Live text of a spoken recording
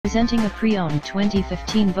Presenting a pre-owned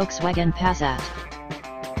 2015 Volkswagen Passat.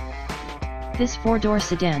 This four-door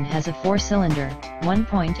sedan has a four-cylinder,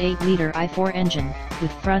 1.8-liter i4 engine,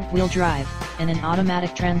 with front-wheel drive, and an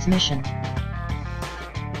automatic transmission.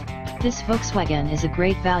 This Volkswagen is a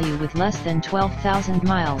great value with less than 12,000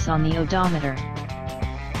 miles on the odometer.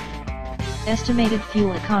 Estimated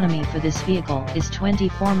fuel economy for this vehicle is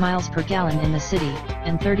 24 miles per gallon in the city,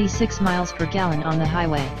 and 36 miles per gallon on the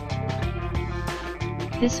highway.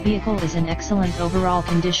 This vehicle is in excellent overall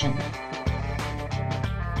condition.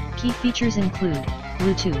 Key features include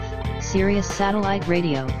Bluetooth, Sirius satellite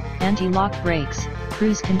radio, anti-lock brakes,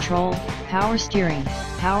 cruise control, power steering,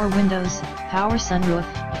 power windows, power sunroof,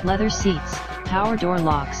 leather seats, power door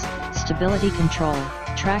locks, stability control,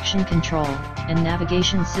 traction control, and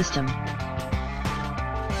navigation system.